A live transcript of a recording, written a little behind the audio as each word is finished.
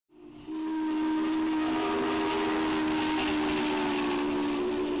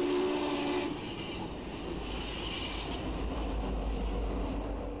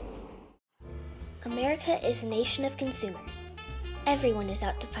America is a nation of consumers. Everyone is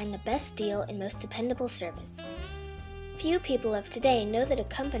out to find the best deal and most dependable service. Few people of today know that a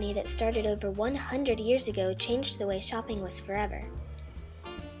company that started over 100 years ago changed the way shopping was forever.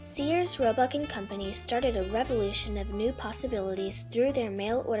 Sears, Roebuck & Company started a revolution of new possibilities through their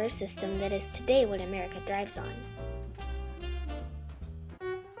mail order system that is today what America thrives on.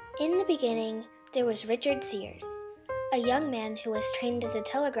 In the beginning, there was Richard Sears, a young man who was trained as a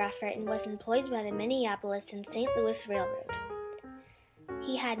telegrapher and was employed by the Minneapolis and St. Louis Railroad.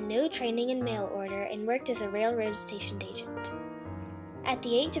 He had no training in mail order and worked as a railroad station agent. At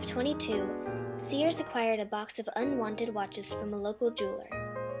the age of 22, Sears acquired a box of unwanted watches from a local jeweler.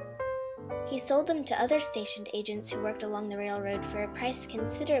 He sold them to other station agents who worked along the railroad for a price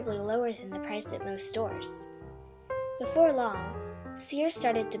considerably lower than the price at most stores. Before long, Sears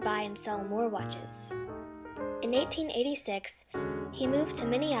started to buy and sell more watches. In 1886, he moved to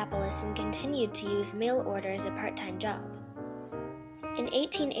Minneapolis and continued to use mail order as a part-time job. In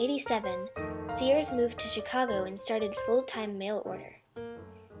 1887, Sears moved to Chicago and started full-time mail order.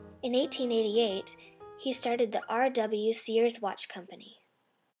 In 1888, he started the R.W. Sears Watch Company.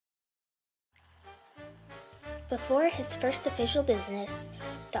 Before his first official business,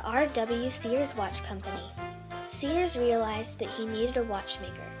 the R.W. Sears Watch Company, Sears realized that he needed a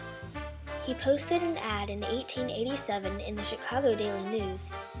watchmaker. He posted an ad in 1887 in the Chicago Daily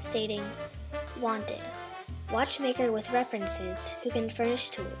News stating, "Wanted. Watchmaker with references who can furnish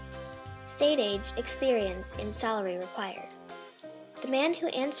tools. State age, experience, and salary required." The man who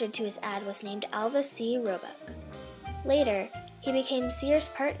answered to his ad was named Alva C. Roebuck. Later, he became Sears'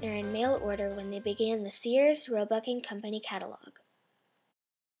 partner in mail order when they began the Sears, Roebuck & Company catalog.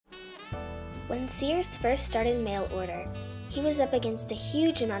 When Sears first started mail order, he was up against a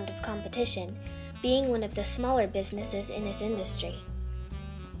huge amount of competition, being one of the smaller businesses in his industry.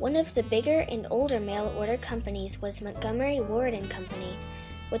 One of the bigger and older mail order companies was Montgomery Ward & Company,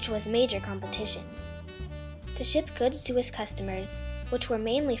 which was major competition. To ship goods to his customers, which were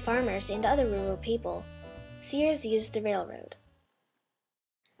mainly farmers and other rural people, Sears used the railroad.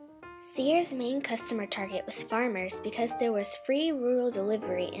 Sears' main customer target was farmers because there was free rural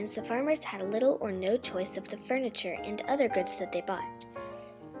delivery and the farmers had little or no choice of the furniture and other goods that they bought.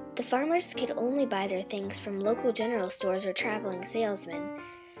 The farmers could only buy their things from local general stores or traveling salesmen,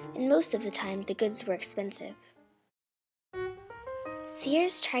 and most of the time the goods were expensive.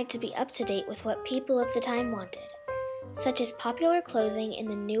 Sears tried to be up to date with what people of the time wanted, such as popular clothing and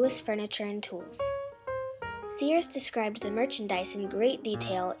the newest furniture and tools. Sears described the merchandise in great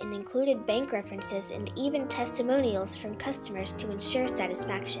detail and included bank references and even testimonials from customers to ensure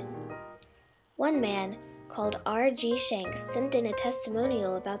satisfaction. One man, called R.G. Shanks, sent in a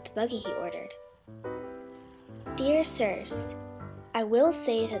testimonial about the buggy he ordered. "Dear Sirs, I will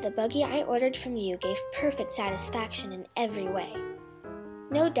say that the buggy I ordered from you gave perfect satisfaction in every way.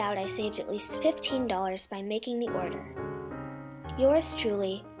 No doubt I saved at least $15 by making the order. Yours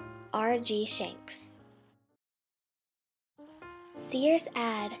truly, R.G. Shanks." Sears'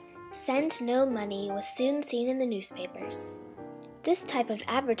 ad, "Send No Money," was soon seen in the newspapers. This type of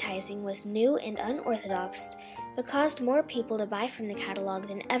advertising was new and unorthodox, but caused more people to buy from the catalog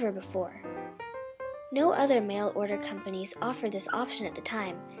than ever before. No other mail order companies offered this option at the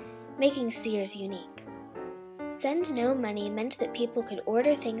time, making Sears unique. Send No Money meant that people could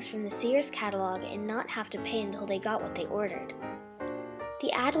order things from the Sears catalog and not have to pay until they got what they ordered.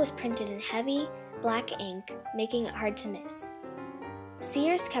 The ad was printed in heavy, black ink, making it hard to miss.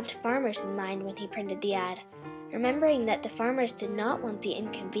 Sears kept farmers in mind when he printed the ad, remembering that the farmers did not want the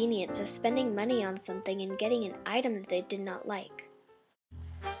inconvenience of spending money on something and getting an item that they did not like.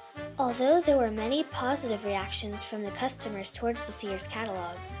 Although there were many positive reactions from the customers towards the Sears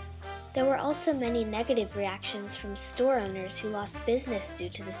catalog, there were also many negative reactions from store owners who lost business due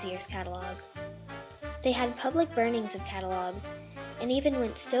to the Sears catalog. They had public burnings of catalogs, and even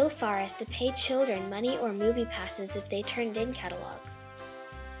went so far as to pay children money or movie passes if they turned in catalogs.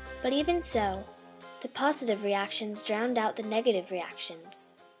 But even so, the positive reactions drowned out the negative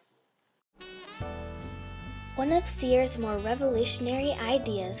reactions. One of Sears' more revolutionary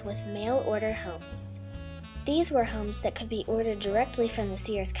ideas was mail order homes. These were homes that could be ordered directly from the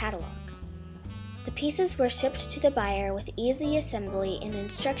Sears catalog. The pieces were shipped to the buyer with easy assembly and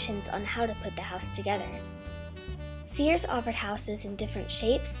instructions on how to put the house together. Sears offered houses in different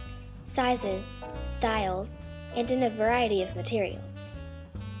shapes, sizes, styles, and in a variety of materials.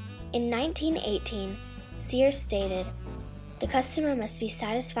 In 1918, Sears stated, "The customer must be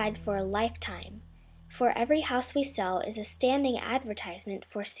satisfied for a lifetime, for every house we sell is a standing advertisement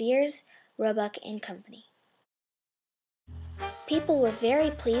for Sears, Roebuck & Company." People were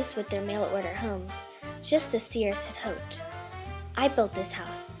very pleased with their mail-order homes, just as Sears had hoped. "I built this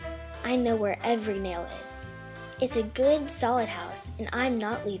house. I know where every nail is. It's a good, solid house, and I'm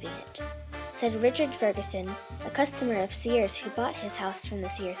not leaving it," said Richard Ferguson, a customer of Sears who bought his house from the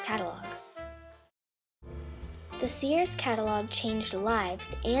Sears catalog. The Sears catalog changed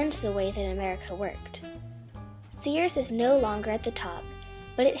lives and the way that America worked. Sears is no longer at the top,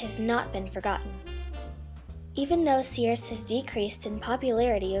 but it has not been forgotten. Even though Sears has decreased in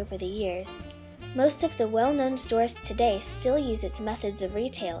popularity over the years, most of the well-known stores today still use its methods of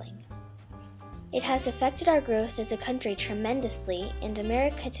retailing. It has affected our growth as a country tremendously, and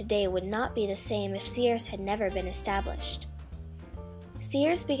America today would not be the same if Sears had never been established.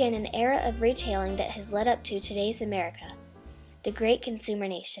 Sears began an era of retailing that has led up to today's America, the great consumer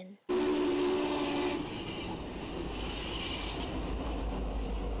nation.